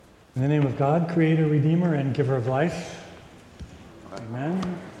In the name of God, Creator, Redeemer, and Giver of life.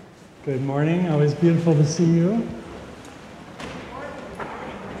 Amen. Good morning. Always beautiful to see you.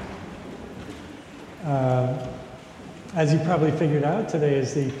 As you probably figured out, today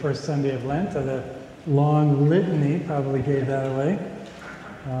is the first Sunday of Lent. The long litany probably gave that away.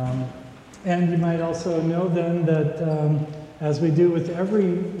 And you might also know then that as we do with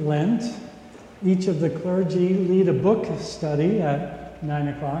every Lent, each of the clergy lead a book study at 9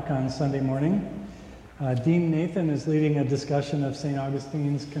 o'clock on Sunday morning. Dean Nathan is leading a discussion of St.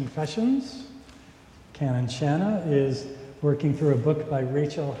 Augustine's Confessions. Canon Shanna is working through a book by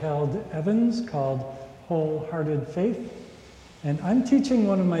Rachel Held Evans called Wholehearted Faith. And I'm teaching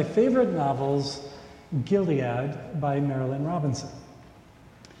one of my favorite novels, Gilead by Marilynne Robinson.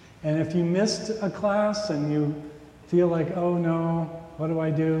 And if you missed a class and you feel like, oh no, what do I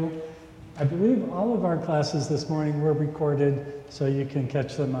do? I believe all of our classes this morning were recorded, so you can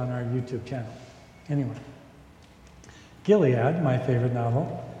catch them on our YouTube channel. Anyway, Gilead, my favorite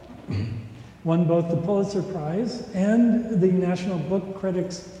novel, won both the Pulitzer Prize and the National Book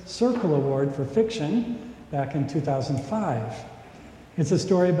Critics Circle Award for Fiction back in 2005. It's a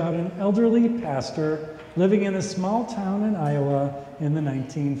story about an elderly pastor living in a small town in Iowa in the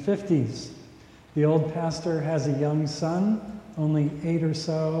 1950s. The old pastor has a young son, only 8 or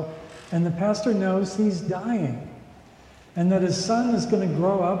so, and the pastor knows he's dying, and that his son is going to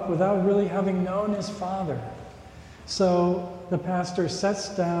grow up without really having known his father. So the pastor sets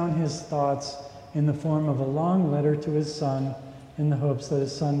down his thoughts in the form of a long letter to his son in the hopes that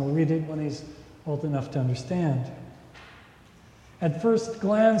his son will read it when he's old enough to understand. At first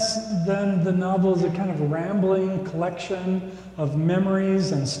glance, then, the novel is a kind of rambling collection of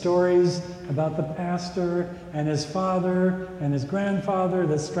memories and stories about the pastor and his father and his grandfather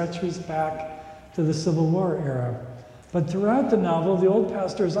that stretches back to the Civil War era. But throughout the novel, the old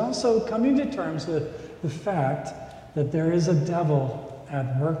pastor is also coming to terms with the fact that there is a devil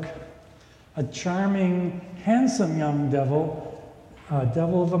at work, a charming, handsome young devil, a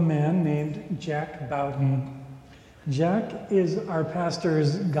devil of a man named Jack Bowden. Jack is our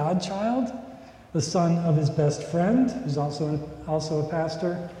pastor's godchild, the son of his best friend, who's also a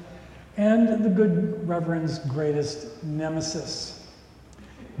pastor, and the good Reverend's greatest nemesis.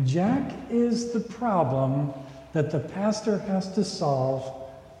 Jack is the problem that the pastor has to solve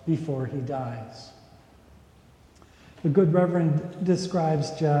before he dies. The good Reverend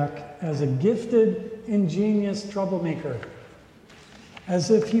describes Jack as a gifted, ingenious troublemaker, as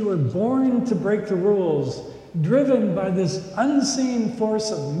if he were born to break the rules. Driven by this unseen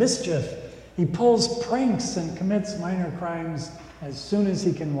force of mischief, he pulls pranks and commits minor crimes as soon as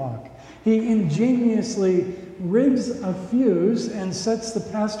he can walk. He ingeniously rigs a fuse and sets the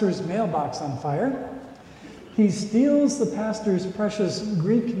pastor's mailbox on fire. He steals the pastor's precious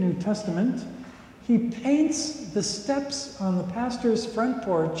Greek New Testament. He paints the steps on the pastor's front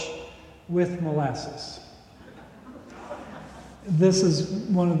porch with molasses. This is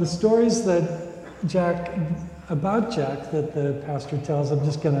one of the stories about Jack that the pastor tells. I'm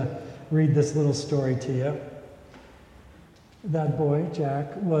just going to read this little story to you. That boy,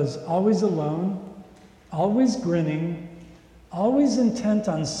 Jack, was always alone, always grinning, always intent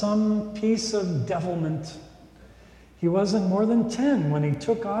on some piece of devilment. He wasn't more than 10 when he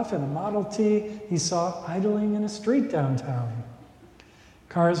took off in a Model T he saw idling in a street downtown.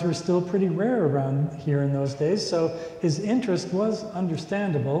 Cars were still pretty rare around here in those days, so his interest was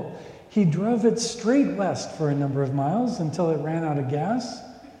understandable. He drove it straight west for a number of miles until it ran out of gas,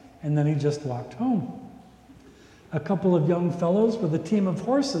 and then he just walked home. A couple of young fellows with a team of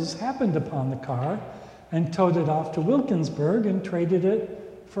horses happened upon the car and towed it off to Wilkinsburg and traded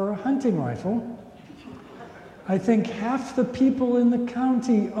it for a hunting rifle. I think half the people in the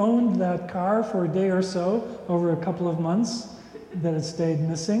county owned that car for a day or so over a couple of months that it stayed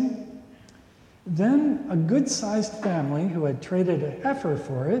missing. Then a good-sized family who had traded a heifer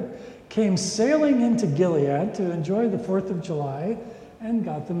for it came sailing into Gilead to enjoy the 4th of July and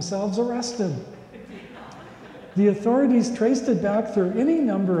got themselves arrested. The authorities traced it back through any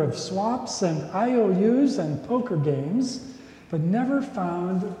number of swaps and IOUs and poker games, but never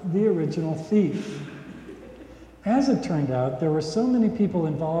found the original thief. As it turned out, there were so many people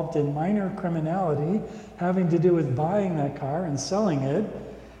involved in minor criminality having to do with buying that car and selling it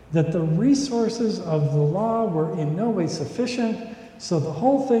that the resources of the law were in no way sufficient, so the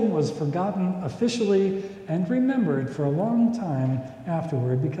whole thing was forgotten officially and remembered for a long time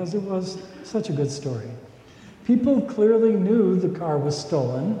afterward because it was such a good story. People clearly knew the car was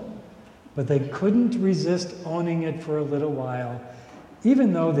stolen, but they couldn't resist owning it for a little while,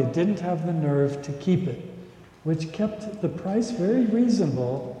 even though they didn't have the nerve to keep it, which kept the price very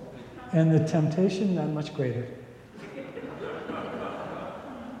reasonable and the temptation that much greater.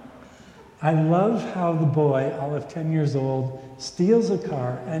 I love how the boy, all of 10 years old, steals a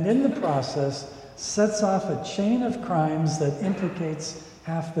car and in the process sets off a chain of crimes that implicates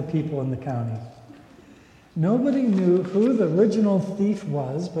half the people in the county. Nobody knew who the original thief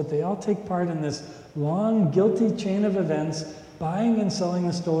was, but they all take part in this long, guilty chain of events, buying and selling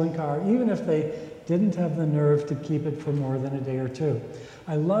a stolen car, even if they didn't have the nerve to keep it for more than a day or two.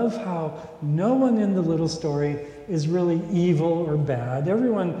 I love how no one in the little story is really evil or bad.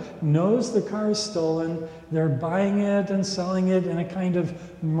 Everyone knows the car is stolen. They're buying it and selling it in a kind of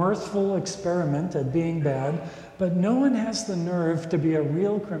mirthful experiment at being bad, but no one has the nerve to be a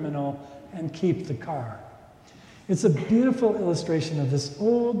real criminal and keep the car. It's a beautiful illustration of this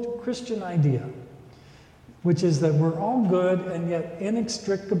old Christian idea, which is that we're all good and yet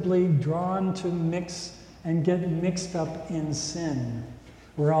inextricably drawn to mix and get mixed up in sin.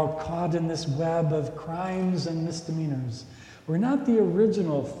 We're all caught in this web of crimes and misdemeanors. We're not the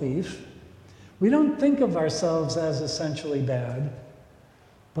original thief. We don't think of ourselves as essentially bad,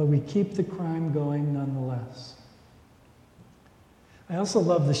 but we keep the crime going nonetheless. I also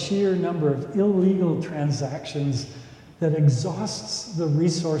love the sheer number of illegal transactions that exhausts the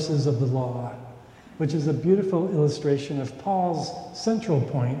resources of the law, which is a beautiful illustration of Paul's central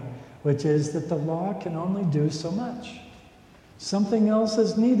point, which is that the law can only do so much. Something else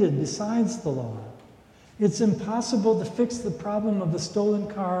is needed besides the law. It's impossible to fix the problem of the stolen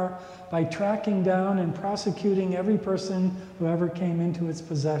car by tracking down and prosecuting every person who ever came into its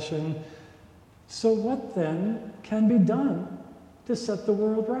possession. So what then can be done to set the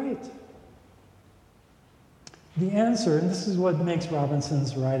world right? The answer, and this is what makes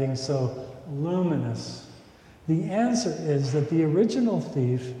Robinson's writing so luminous, the answer is that the original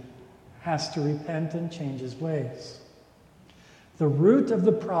thief has to repent and change his ways. The root of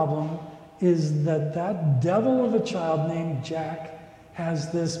the problem is that that devil of a child named Jack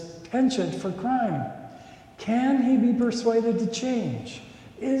has this penchant for crime. Can he be persuaded to change?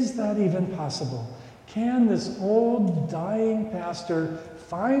 Is that even possible? Can this old dying pastor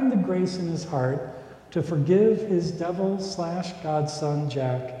find the grace in his heart to forgive his devil/Godson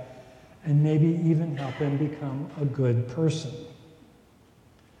Jack and maybe even help him become a good person?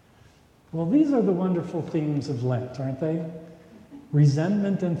 Well, these are the wonderful themes of Lent, aren't they?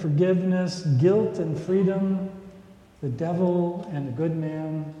 Resentment and forgiveness, guilt and freedom, the devil and a good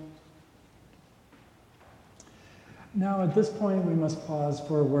man. Now, at this point, we must pause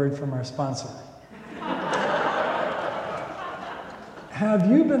for a word from our sponsor.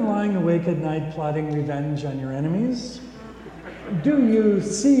 Have you been lying awake at night plotting revenge on your enemies? Do you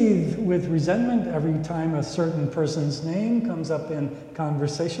seethe with resentment every time a certain person's name comes up in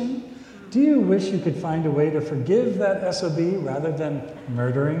conversation? Do you wish you could find a way to forgive that SOB rather than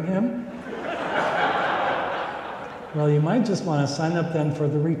murdering him? Well, you might just want to sign up then for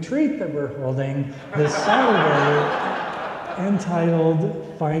the retreat that we're holding this Saturday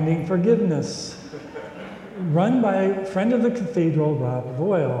entitled Finding Forgiveness, run by a friend of the cathedral, Rob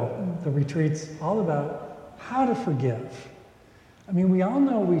Boyle. The retreat's all about how to forgive. I mean, we all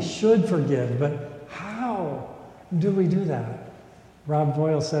know we should forgive, but how do we do that? Rob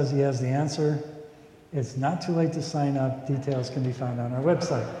Boyle says he has the answer. It's not too late to sign up. Details can be found on our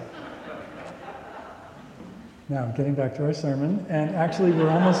website. Now, getting back to our sermon, and actually we're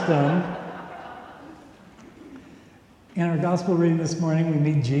almost done. In our gospel reading this morning, we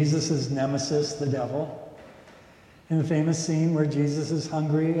meet Jesus' nemesis, the devil, in the famous scene where Jesus is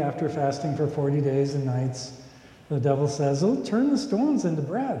hungry after fasting for 40 days and nights. The devil says, "Oh, turn the stones into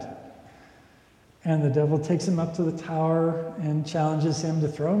bread." And the devil takes him up to the tower and challenges him to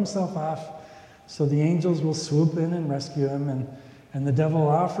throw himself off so the angels will swoop in and rescue him. And the devil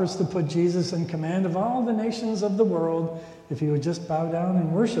offers to put Jesus in command of all the nations of the world if he would just bow down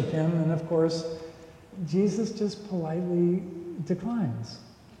and worship him. And of course, Jesus just politely declines.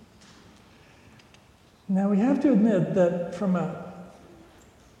 Now, we have to admit that from a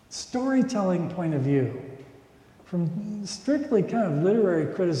storytelling point of view, from strictly kind of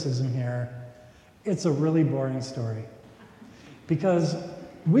literary criticism here, it's a really boring story. Because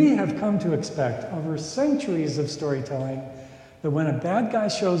we have come to expect over centuries of storytelling that when a bad guy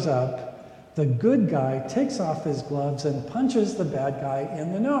shows up, the good guy takes off his gloves and punches the bad guy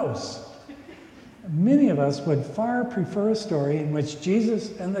in the nose. Many of us would far prefer a story in which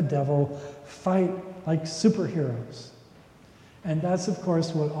Jesus and the devil fight like superheroes. And that's, of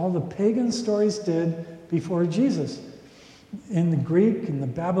course, what all the pagan stories did before Jesus. In the Greek, and the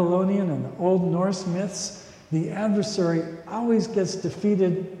Babylonian, and the Old Norse myths, the adversary always gets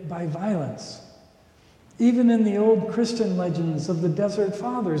defeated by violence. Even in the old Christian legends of the Desert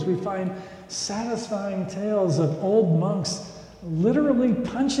Fathers, we find satisfying tales of old monks literally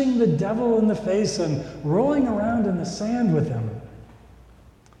punching the devil in the face and rolling around in the sand with him.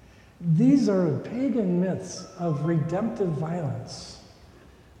 These are pagan myths of redemptive violence.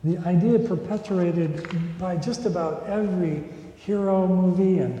 The idea perpetuated by just about every hero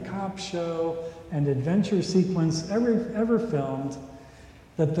movie and cop show and adventure sequence ever filmed,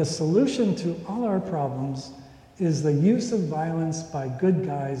 that the solution to all our problems is the use of violence by good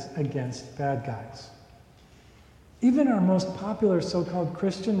guys against bad guys. Even our most popular so-called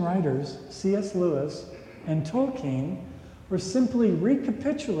Christian writers, C.S. Lewis and Tolkien, were simply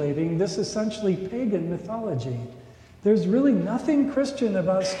recapitulating this essentially pagan mythology. There's really nothing Christian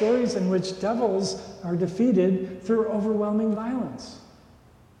about stories in which devils are defeated through overwhelming violence.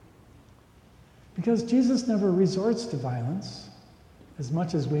 Because Jesus never resorts to violence, as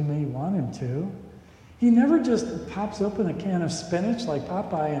much as we may want him to. He never just pops open a can of spinach like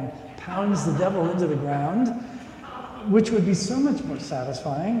Popeye and pounds the devil into the ground, which would be so much more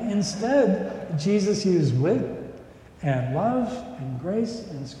satisfying. Instead, Jesus used wit and love and grace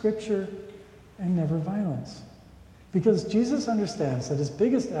and scripture and never violence. Because Jesus understands that his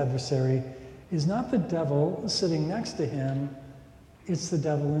biggest adversary is not the devil sitting next to him, it's the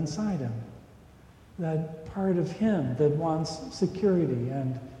devil inside him. That part of him that wants security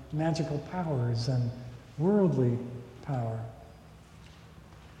and magical powers and worldly power.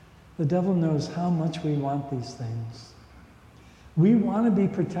 The devil knows how much we want these things. We want to be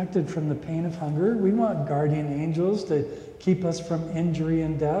protected from the pain of hunger. We want guardian angels to keep us from injury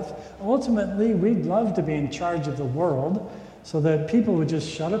and death. Ultimately, we'd love to be in charge of the world so that people would just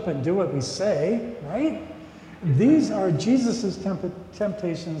shut up and do what we say, right? These are Jesus'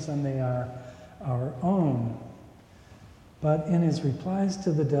 temptations, and they are our own. But in his replies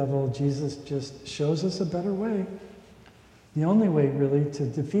to the devil, Jesus just shows us a better way. The only way, really, to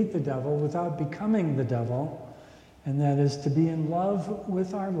defeat the devil without becoming the devil, and that is to be in love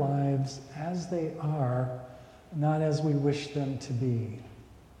with our lives as they are, not as we wish them to be.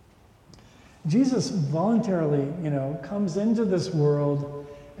 Jesus voluntarily, comes into this world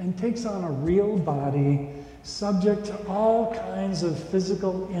and takes on a real body, subject to all kinds of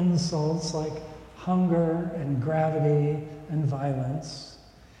physical insults like hunger and gravity and violence.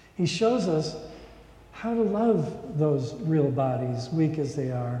 He shows us how to love those real bodies, weak as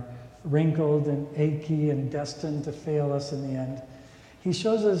they are, wrinkled and achy and destined to fail us in the end. He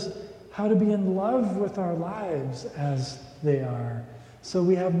shows us how to be in love with our lives as they are, so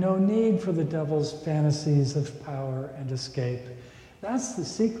we have no need for the devil's fantasies of power and escape. That's the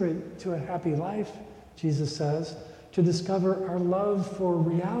secret to a happy life, Jesus says, to discover our love for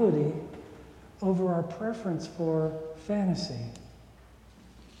reality over our preference for fantasy.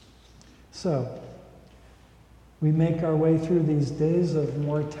 So, we make our way through these days of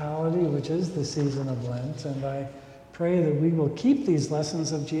mortality, which is the season of Lent, and I pray that we will keep these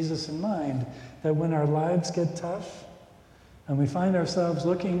lessons of Jesus in mind, that when our lives get tough and we find ourselves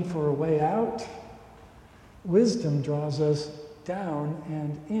looking for a way out, wisdom draws us down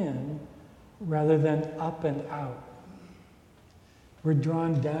and in rather than up and out. We're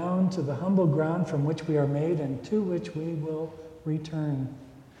drawn down to the humble ground from which we are made and to which we will return.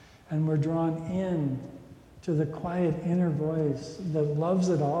 And we're drawn in to the quiet inner voice that loves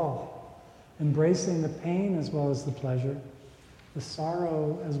it all, embracing the pain as well as the pleasure, the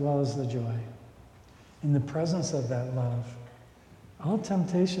sorrow as well as the joy. In the presence of that love, all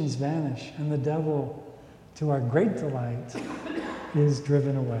temptations vanish, and the devil, to our great delight, is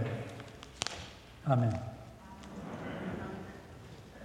driven away. Amen.